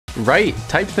Write,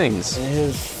 type things.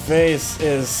 His face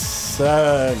is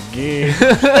saggy.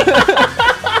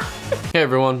 Hey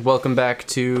everyone, welcome back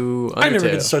to Undertale. I never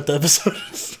did start the episode.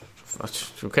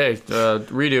 Okay,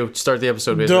 redo. Start the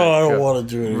episode. No, I don't want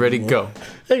to do it. Ready, go.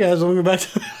 Hey guys, welcome back to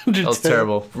Undertale. That was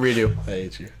terrible. Redo. I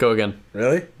hate you. Go again.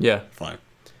 Really? Yeah. Fine.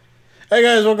 Hey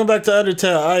guys, welcome back to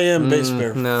Undertale. I am Bass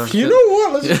Bear. No. You know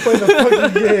what? Let's just play the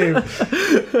fucking game.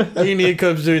 How you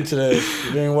NeyoCubs doing today?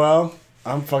 You doing well?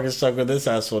 I'm fucking stuck with this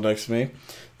asshole next to me.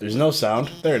 There's no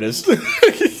sound. There it is.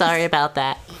 Sorry about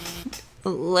that.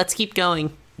 Let's keep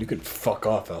going. You can fuck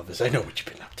off, Elvis. I know what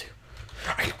you've been up to.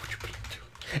 I know what you've been up to.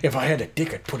 If I had a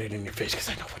dick, I'd put it in your face because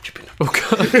I know what you've been up to. Oh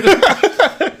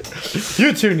god.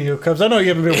 You too, NeyoCubs. I know you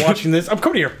haven't been watching this. I'm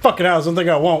coming to your fucking house. Don't think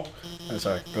I won't. I'm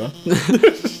sorry. Go on.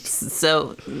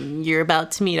 So, you're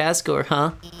about to meet Asgore,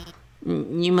 huh?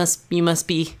 You must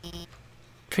be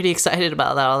pretty excited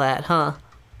about all that, huh?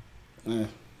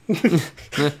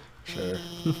 Sure.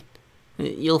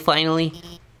 You'll finally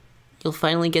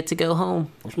get to go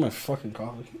home. Where's my fucking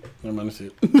coffee? Never mind, I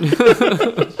see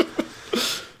it.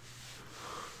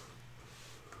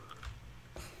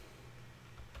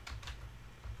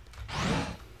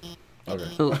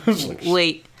 Okay.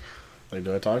 Wait. Like,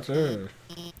 do I talk to her? Or?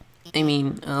 I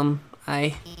mean,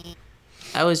 I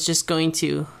was just going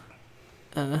to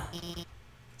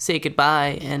say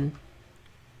goodbye, and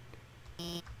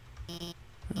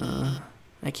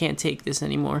I can't take this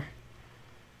anymore.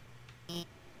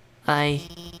 I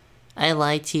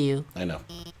lied to you. I know.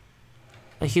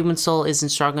 A human soul isn't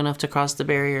strong enough to cross the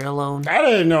barrier alone. I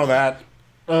didn't know that.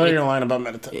 Oh, you're lying about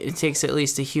meditation. It takes at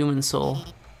least a human soul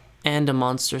and a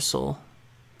monster soul.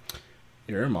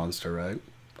 You're a monster, right?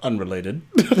 Unrelated.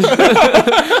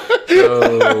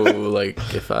 So, like,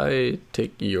 if I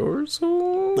take your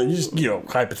soul? Like, just,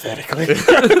 hypothetically.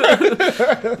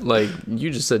 Like, you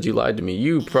just said you lied to me.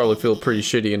 You probably feel pretty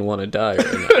shitty and want to die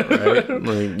right now, right?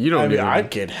 Like, you don't. I mean, I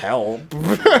can help.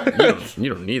 You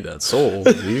don't need that soul,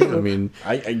 do you? I mean,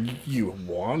 you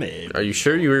want it. are you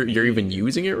sure you're even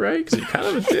using it right? Because you're kind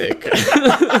of a dick.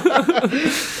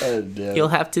 Oh, damn. You'll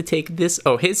have to take this.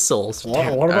 Oh, his soul.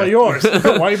 What about yours?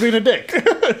 Why are you being a dick?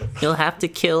 You'll have to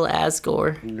kill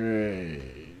Asgore. Great.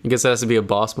 I guess it has to be a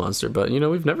boss monster, but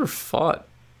we've never fought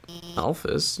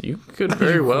Alphys. You could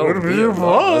very well be a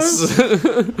boss.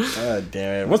 God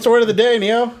damn it. What's the word of the day,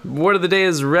 Neo? Word of the day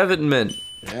is Revetment.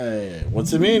 Yeah.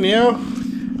 What's it mean, Neo? A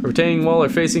retaining wall or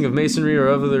facing of masonry or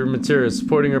other materials,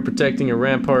 supporting or protecting a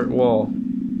rampart wall.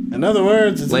 In other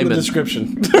words, it's Layman. in the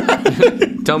description.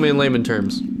 Tell me in layman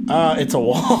terms. It's a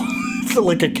wall. It's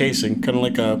like a casing, kind of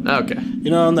like a... Okay. You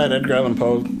know, in that Edgar Allan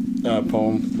Poe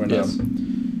poem, when Yes.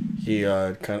 he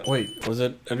kind of... Wait, was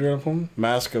it Edgar Allan Poe?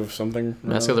 Mask of something?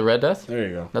 Mask of the Red Death? There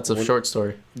you go. That's a short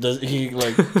story. Does he,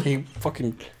 he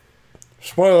fucking...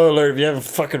 Spoiler alert if you haven't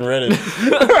fucking read it.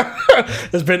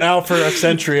 It's been out for a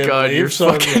century, I believe,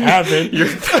 so if you haven't...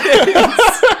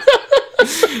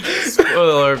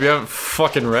 Spoiler alert if you haven't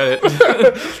fucking read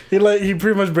it. He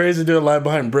pretty much buries it doing lie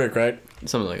behind brick, right?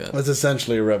 Something like that. That's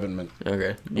essentially a revetment.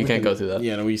 Okay. You can't go through that.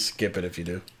 Yeah, no, we skip it if you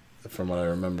do, from what I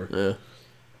remember. Yeah.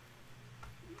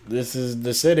 This is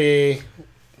the city.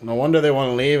 No wonder they want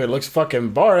to leave. It looks fucking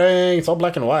boring. It's all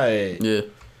black and white. Yeah.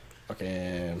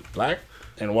 Fucking black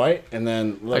and white, and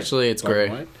then... Actually, it's black gray.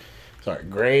 and white. Sorry,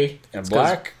 gray and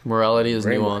black. Morality is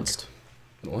Gray nuanced.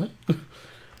 What?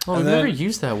 Oh, I've never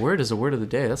used that word as a word of the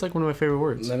day. That's like one of my favorite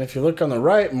words. And then if you look on the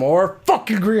right, more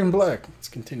fucking gray and black. Let's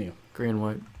continue. Gray and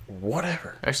white.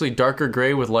 Whatever. Actually, darker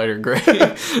gray with lighter gray.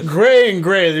 Gray and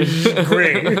gray. They're just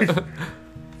gray.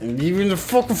 And even the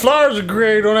fucking flowers are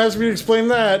gray. Don't ask me to explain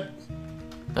that.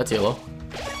 That's yellow.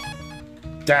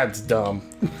 That's dumb.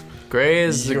 Gray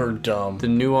is You're dumb. the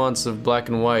nuance of black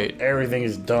and white. Everything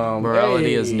is dumb. Morality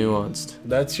Hey, is nuanced.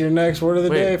 That's your next word of the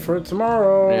Wait. day for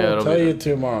tomorrow. Yeah, I'll it'll tell be you that.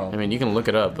 tomorrow. I mean, you can look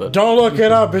it up, but... Don't look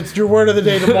it up. It's your word of the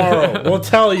day tomorrow. We'll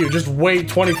tell you. Just wait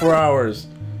 24 hours.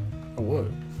 Oh, what?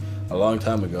 A long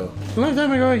time ago. A long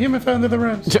time ago, a human fell into the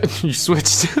realms. You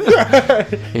switched.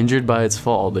 Injured by its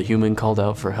fall, the human called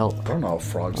out for help. I don't know how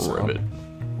frogs Ribbit.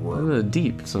 sound.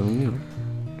 Deep, so,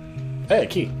 Hey, a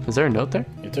key. Is there a note there?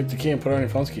 You took the key and put it on your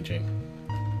phone's keychain.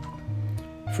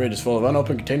 Fridge is full of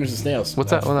unopened containers and snails.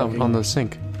 What's That's that fucking- on the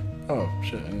sink? Oh,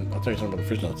 shit. And I'll tell you something about the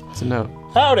fridge notes. It's a note.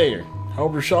 Howdy!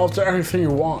 Help yourself to everything you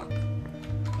want.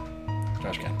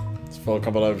 Trash can. It's full of a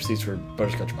couple of receipts for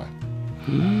butterscotch pie.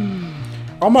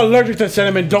 I'm allergic to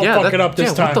cinnamon. Don't fuck it up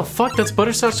this time. What the fuck? That's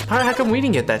butterscotch pie? How come we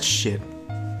didn't get that shit?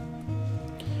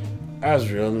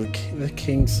 Asriel, the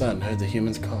king's son, heard the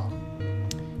humans call.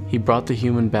 He brought the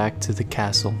human back to the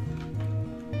castle.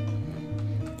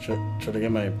 Should I get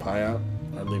my pie out?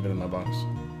 Or leave it in my box?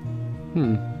 I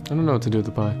don't know what to do with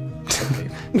the pie.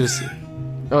 Just.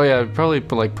 Oh yeah, probably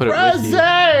like put it with you.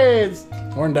 Presents!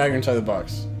 Horn dagger inside the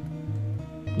box.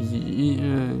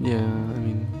 Yeah.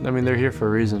 I mean, they're here for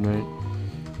a reason, right?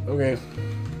 Okay.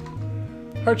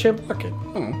 Heart-shaped locket.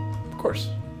 Oh, of course.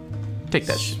 Take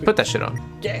that. Put that shit on.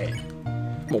 Yeah.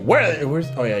 Well, where's?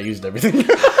 Oh yeah, I used everything.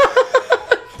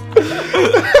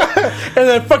 And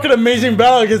that fucking amazing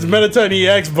battle against Mettaton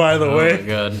EX, by the way.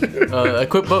 Oh my god.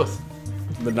 Equip both.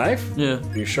 The knife? Yeah.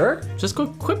 You sure? Just go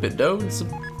equip it, dough.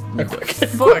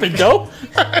 Equip it, dope.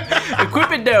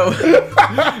 Equip it, dough.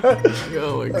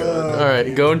 Oh my god.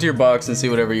 Alright, go into your box and see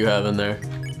whatever you have in there.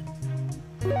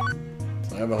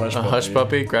 I have a Hush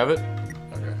puppy. Grab it.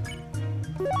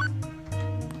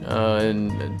 Okay.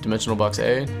 In dimensional box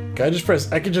A. Can I just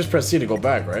press? I can just press C to go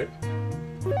back, right?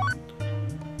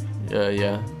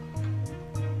 Yeah.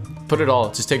 Put it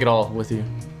all. Just take it all with you.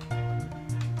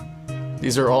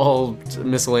 These are all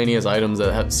miscellaneous items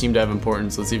that seem to have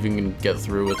importance. Let's see if we can get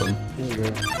through with them.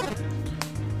 Okay.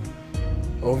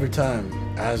 Over time,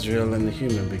 Asriel and the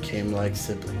human became like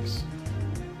siblings.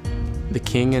 The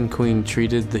king and queen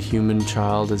treated the human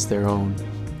child as their own.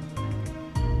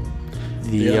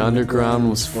 The underground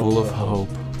was full of hope.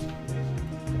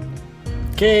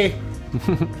 Okay.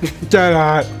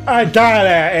 I got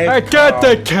it. I got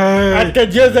the key. I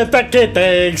can use it to get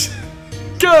things.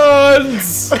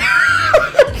 Guns!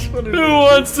 Who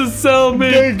wants to sell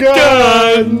me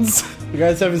guns? You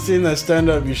guys haven't seen that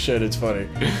stand-up? You should. It's funny.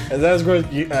 As Asgore,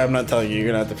 I'm not telling you. You're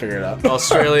gonna have to figure it out.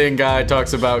 Australian guy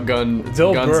talks about guns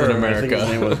Burr, in America. I think his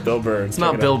name was Bill Burr. It's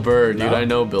not Bill Burr, dude. I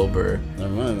know Bill Burr.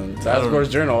 Never mind. It's Asgore's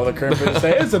journal. All the current pages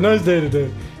say it's a nice day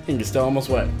today. And you're still almost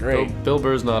wet. Great. Bill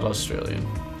Burr's not Australian.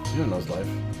 You don't know his life.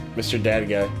 Mr. Dad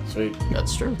guy. Sweet.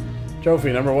 That's true. Trophy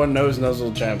 #1 nose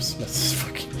nuzzle champs. That's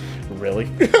fucking.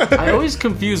 Really? I always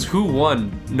confuse who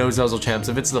won Nose Nuzzle Champs.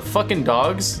 If it's the fucking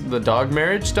dogs, the dog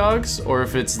marriage dogs, or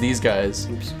if it's these guys.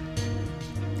 Oops.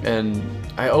 And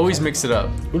I always mix it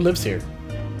up. Who lives here?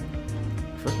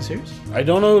 Fucking serious? I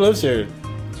don't know who lives here.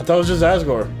 I thought it was just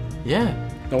Asgore. Yeah.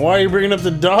 Then why are you bringing up the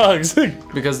dogs?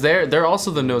 Because they're also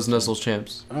the Nose Nuzzle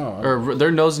Champs. Oh. Or they're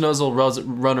Nose Nuzzle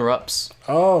runner-ups.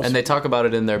 Oh. And they talk about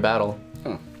it in their battle.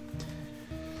 Huh.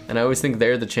 And I always think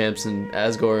they're the champs, and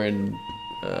Asgore and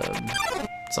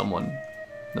someone.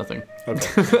 Nothing.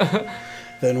 Okay.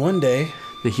 Then one day,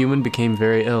 the human became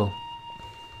very ill.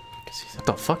 What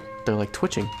the fuck? They're like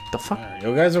twitching. The fuck?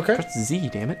 You guys okay? Press Z,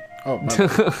 damn it. Oh, my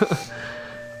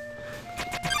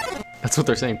That's what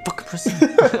they're saying. Fuck, press Z.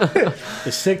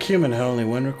 The sick human had only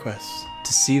one request.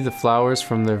 To see the flowers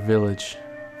from their village.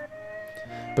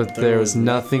 But there was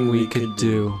nothing we could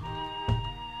do.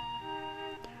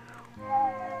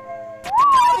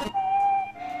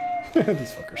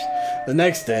 These fuckers. The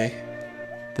next day.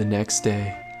 The next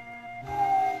day.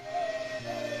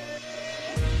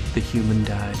 The human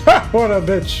died. Ha! What a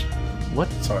bitch. What?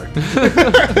 Sorry.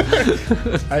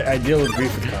 I deal with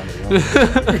grief with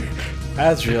comedy.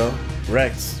 Asriel,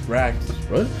 racked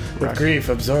with grief,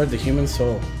 absorbed the human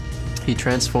soul. He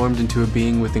transformed into a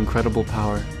being with incredible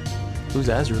power. Who's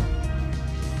Asriel?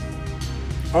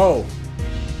 Oh.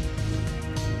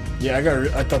 Yeah,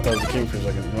 I thought that was the king for a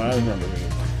second. Well, I remember reading.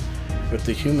 With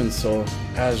the human soul,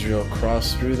 Asriel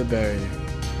crossed through the barrier.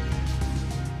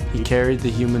 He carried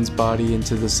the human's body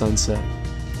into the sunset.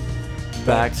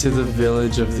 Back to the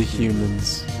village of the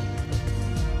humans.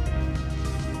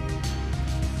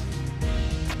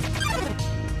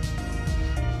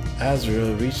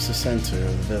 Asriel reached the center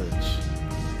of the village.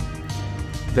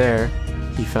 There,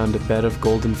 he found a bed of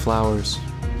golden flowers.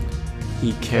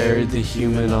 He carried the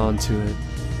human onto it.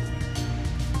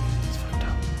 It's fucked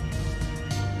up.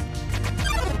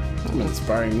 It's not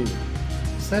inspiring either.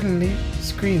 Suddenly,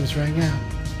 screams rang out.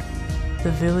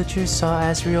 The villagers saw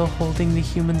Asriel holding the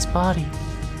human's body.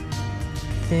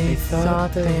 They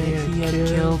thought that he had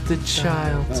killed the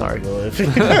child. Sorry. The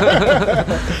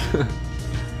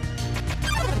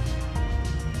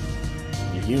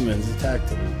humans attacked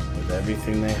him with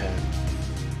everything they had.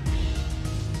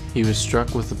 He was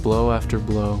struck with blow after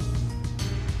blow.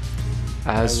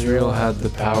 Asriel had the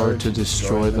power to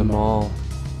destroy them all.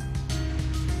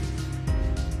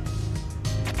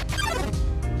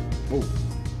 Oh.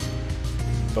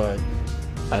 But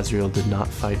Asriel did not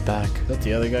fight back. is that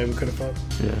the other guy we could have fought?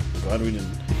 Yeah. Glad we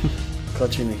didn't.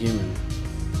 Clutching the human.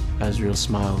 Asriel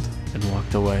smiled and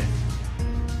walked away.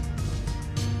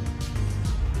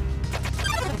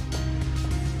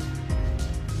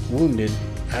 Wounded,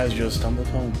 Asriel stumbled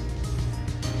home.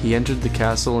 He entered the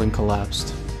castle and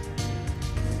collapsed.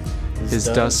 His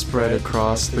dust spread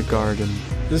across the garden.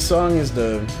 This song is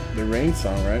the rain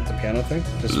song, right? The piano thing?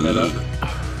 Just sped up.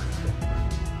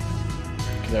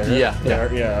 Yeah.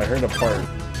 I heard a part.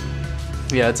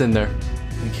 Yeah, it's in there.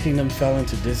 The kingdom fell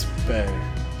into despair.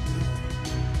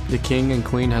 The king and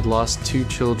queen had lost 2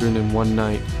 children in one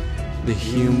night. The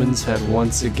humans had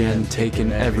once again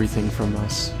taken everything from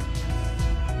us.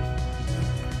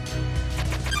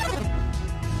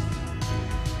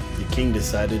 The king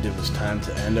decided it was time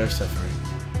to end our suffering.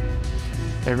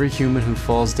 Every human who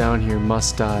falls down here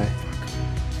must die.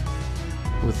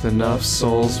 With enough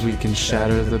souls, we can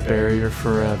shatter the barrier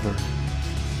forever.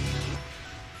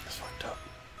 That's fucked up.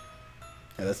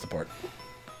 Yeah, that's the part.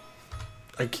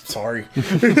 Sorry.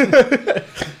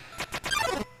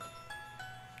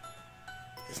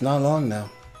 It's not long now.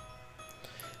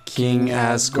 King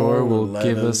Asgore will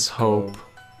give us hope.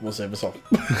 We'll save us all.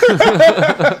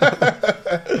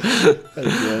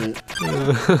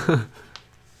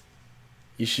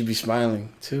 You should be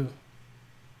smiling too.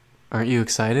 Aren't you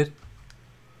excited?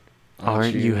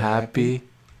 Aren't you happy?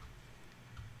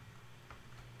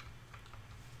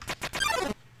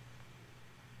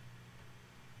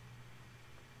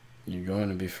 You're going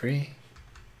to be free.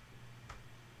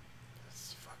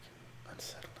 That's fucking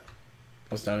unsettling.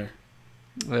 What's down here?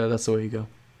 Yeah, that's the way you go.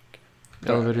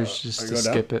 Elevators just to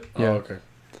skip it. Yeah. Oh, okay.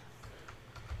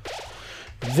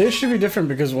 This should be different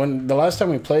because when the last time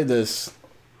we played this,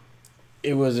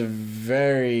 it was a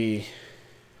very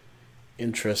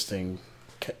interesting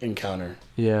encounter.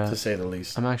 Yeah. To say the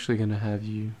least. I'm actually gonna have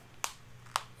you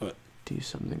What? do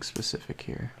something specific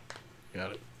here.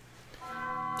 Got it.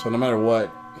 So no matter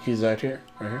what, he's out here,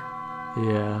 right here.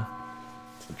 Yeah.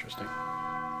 That's interesting.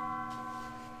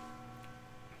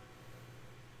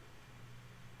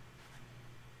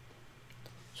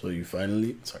 So you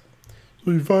finally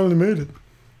made it.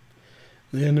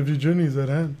 The end of your journey is at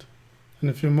hand. In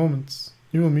a few moments,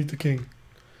 you will meet the king.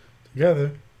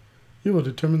 Together, you will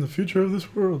determine the future of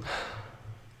this world.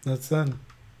 That's then.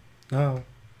 Now,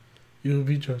 you will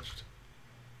be judged.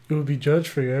 You will be judged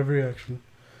for your every action.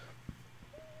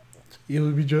 You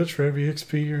will be judged for every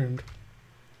XP you earned.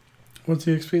 What's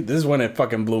the XP? This is when it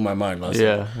fucking blew my mind last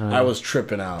time. I was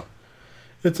tripping out.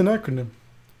 It's an acronym.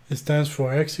 It stands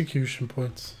for execution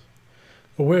points.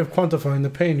 A way of quantifying the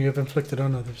pain you have inflicted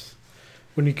on others.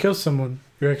 When you kill someone,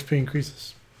 your XP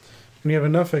increases. When you have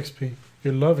enough XP,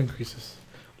 your love increases.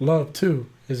 Love, too,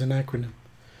 is an acronym.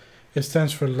 It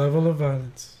stands for level of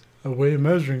violence, a way of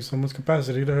measuring someone's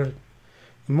capacity to hurt.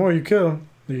 The more you kill,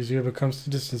 the easier it becomes to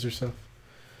distance yourself.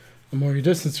 The more you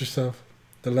distance yourself,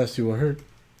 the less you will hurt.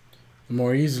 The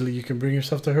more easily you can bring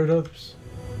yourself to hurt others.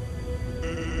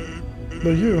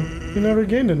 But you never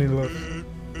gained any love.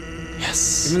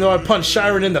 Yes. Even though I punched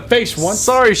Shiren in the face once.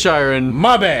 Sorry, Shiren.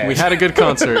 My bad. We had a good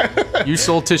concert. You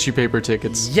sold tissue paper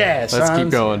tickets. Yes. Let's keep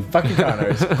going. Fucking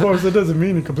Connors. Of course, that doesn't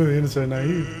mean you're completely innocent and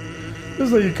naive.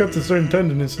 Just like you kept a certain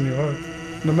tenderness in your heart.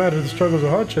 No matter the struggles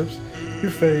or hardships you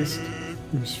faced,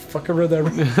 you just fucking read that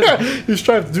right. You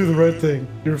strive to do the right thing.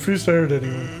 You refused to hurt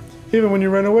anyone. Even when you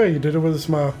ran away, you did it with a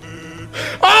smile.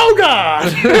 Oh,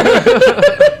 God!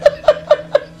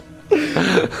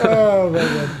 Oh, my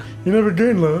God. You never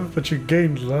gained love, but you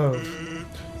gained love.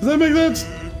 Does that make sense?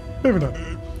 Maybe not.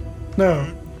 Now,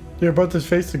 you're about to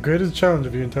face the greatest challenge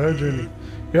of your entire journey.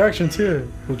 Your actions here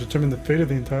will determine the fate of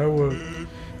the entire world.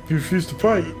 If you refuse to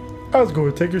fight, Asgore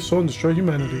will take your soul and destroy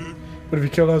humanity. But if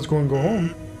you kill Asgore and go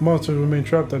home, monsters will remain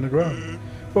trapped underground.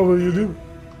 What will you do?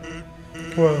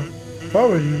 Well, if I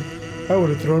were you, I would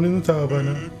have thrown in the towel by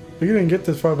now. But you didn't get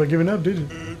this far by giving up, did you?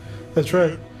 That's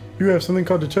right. You have something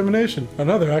called determination,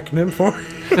 another acronym for...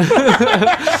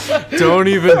 Don't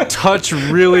even touch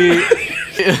really...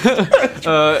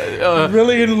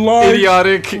 really enlarged...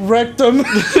 idiotic... rectum.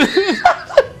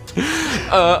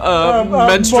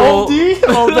 menstrual...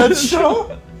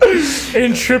 menstrual.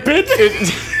 Intrepid.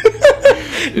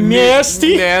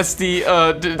 Nasty. Nasty.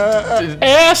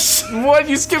 Ass. What?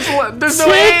 You skipped one. There's no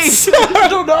Tits. A. I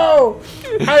don't know.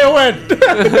 I went.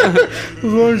 As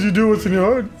long as you do what's in your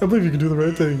heart, I believe you can do the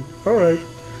right thing. Alright.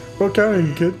 What kind are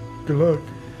you, kid? Good luck.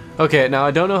 Okay, now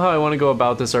I don't know how I want to go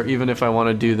about this or even if I want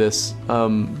to do this,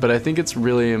 but I think it's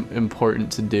really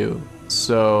important to do.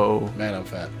 So... Man, I'm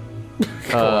fat.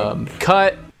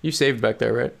 Cut. You saved back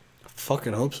there, right? I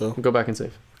fucking hope so. Go back and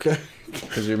save. Okay.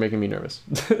 Because you're making me nervous.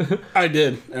 I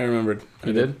did. I remembered.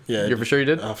 You did? Yeah. You're for sure you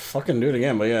did? I'll fucking do it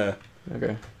again, but yeah.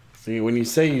 Okay. See, when you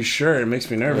say you sure, it makes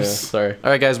me nervous. Yeah, sorry. All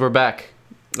right, guys, we're back.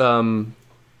 I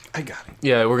got it.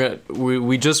 Yeah,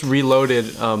 we just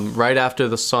reloaded right after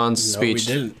the Sans speech.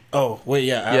 No, we didn't. Oh, wait,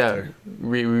 yeah, after. Yeah,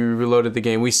 we reloaded the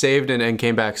game. We saved and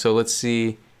came back, so let's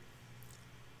see.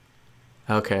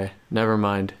 Okay, never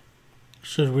mind.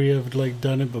 Should we have, like,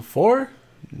 done it before?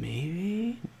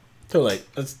 Maybe? Too late.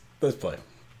 Let's play.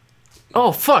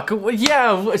 Oh, fuck.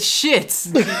 Yeah, shit.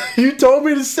 You told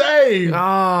me to save.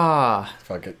 Ah.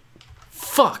 Fuck it.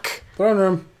 Fuck. Throne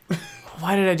room.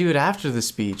 Why did I do it after the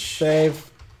speech?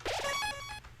 Save.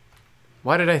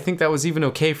 Why did I think that was even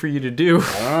okay for you to do? I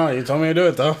don't know. You told me to do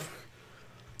it, though.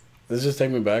 Does this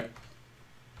take me back?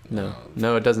 No.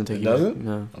 No, it doesn't take you doesn't? back.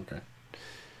 No. Okay.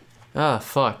 Ah,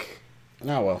 fuck.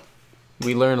 Oh, well.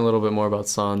 We learn a little bit more about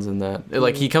Sans in that.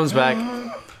 Like, he comes back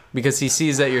because he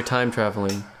sees that you're time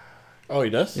traveling. Oh, he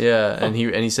does? Yeah, and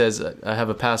he says, I have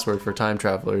a password for time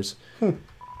travelers.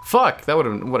 Fuck, that would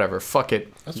have, whatever, fuck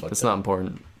it. It's not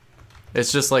important.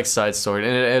 It's just like side story,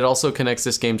 and it also connects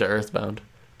this game to Earthbound.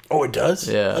 Oh, it does?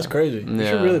 Yeah. That's crazy. You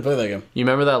should really play that game. You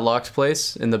remember that locked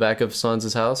place in the back of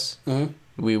Sans' house? Mm-hmm.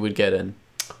 We would get in.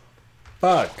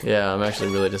 Fuck. Yeah, I'm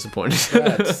actually really disappointed.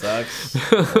 That sucks.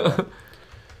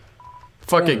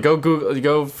 Fuck it, go Google,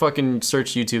 go fucking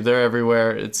search YouTube. They're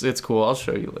everywhere. It's cool. I'll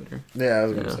show you later. Yeah, I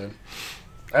was gonna say.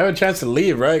 I have a chance to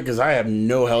leave, right? Because I have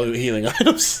no healing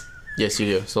items. Yes,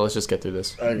 you do. So let's just get through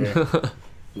this. Okay.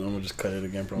 I'm gonna just cut it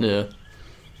again, probably. Yeah.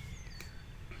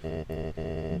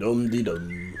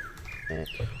 Dum-de-dum.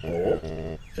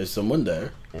 Oh, there's someone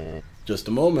there. Just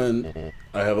a moment.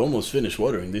 I have almost finished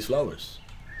watering these flowers.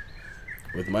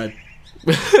 With my...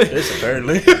 This,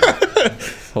 apparently.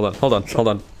 Hold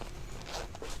on.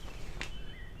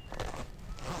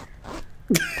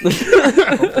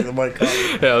 Hopefully the mic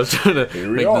caught. Yeah, I was trying to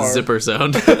make the zipper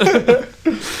sound.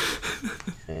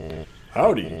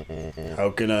 Howdy. How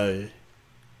can I...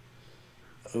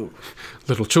 Oh.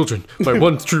 Little children, my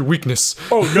one true weakness.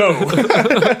 Oh, no.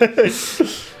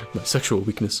 My sexual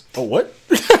weakness. Oh, what?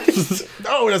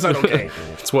 No, that's not okay.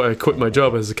 That's why I quit my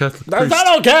job as a Catholic That's priest.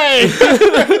 not okay.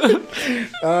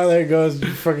 Oh, there goes the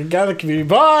fucking Catholic community.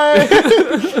 Bye.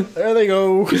 There they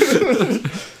go.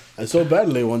 I so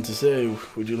badly want to say,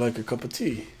 would you like a cup of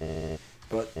tea?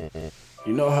 But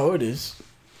you know how it is.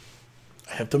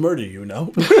 I have to murder you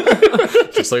now.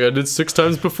 Just like I did 6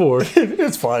 times before.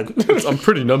 It's fine. I'm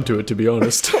pretty numb to it, to be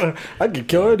honest. I could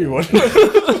kill anyone.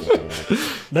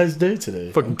 Nice day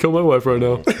today. Fucking kill my wife right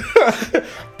now.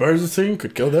 Birds of singing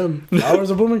could kill them. Flowers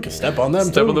of blooming could step on them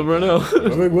Step too. on them right now.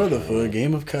 Perfect weather for a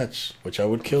game of catch, which I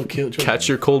would kill children. Catch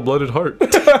your cold-blooded heart.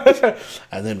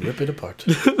 And then rip it apart.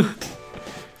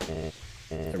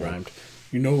 It rhymed.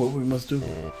 You know what we must do.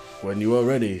 When you are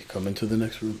ready, come into the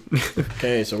next room.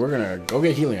 Okay, so we're gonna go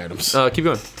get healing items. Keep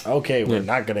going. Okay, we're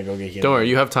not gonna go get healing. Don't worry,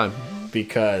 you have time.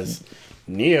 Because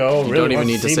Neo You really don't even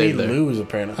wants need to see save me there. lose,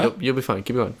 apparently. Huh? Nope, you'll be fine.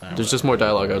 Keep going. There's just more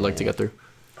dialogue I'd like to get through.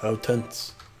 How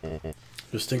tense.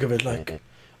 Just think of it like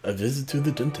a visit to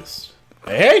the dentist.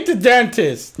 I hate the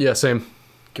dentist! Yeah, same.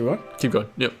 Keep going. Keep going.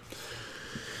 Yep.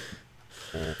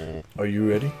 Are you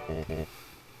ready?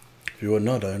 If you are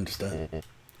not, I understand.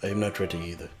 I am not ready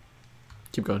either.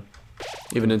 Keep going.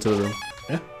 Even into the room.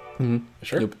 Yeah? Mm-hmm.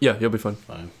 Sure? You'll be fine.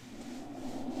 Fine.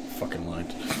 Fucking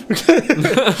lied.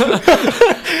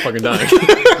 Fucking dying.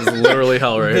 This is literally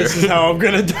hell right This here. is how I'm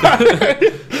gonna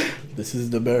die. This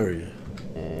is the barrier.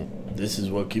 This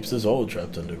is what keeps us all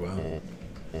trapped underground.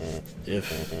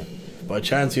 If by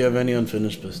chance you have any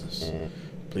unfinished business,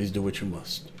 please do what you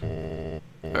must.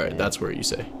 Alright, that's where you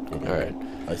say. Alright.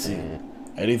 I see.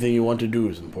 Anything you want to do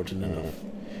is important enough.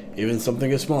 Even something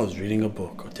as small as reading a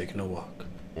book or taking a walk.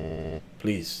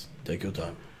 Please, take your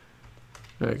time.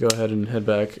 Alright, go ahead and head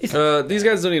back. These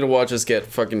guys don't need to watch us get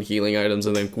fucking healing items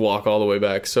and then walk all the way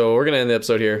back. So we're gonna end the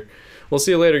episode here. We'll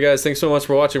see you later, guys. Thanks so much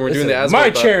for watching. We're doing the Asgore my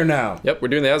battle. chair now. Yep, we're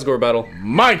doing the Asgore battle.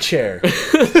 My chair.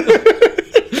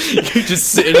 You just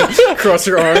sit across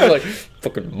your arms like,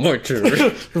 fucking my chair.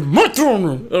 My throne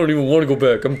room. I don't even want to go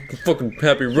back. I'm fucking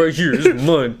happy right here. This is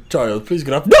mine. Child, please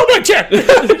get up. No, my chair.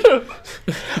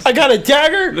 I got a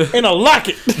dagger and a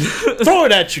locket. Throw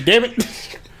it at you, damn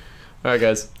it. Alright,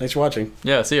 guys. Thanks for watching.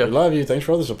 Yeah, see I ya. love you. Thanks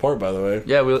for all the support, by the way.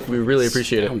 Yeah, we really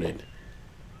appreciate it. Astounded.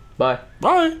 Bye.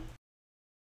 Bye.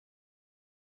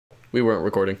 We weren't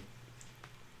recording.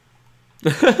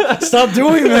 Stop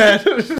doing that.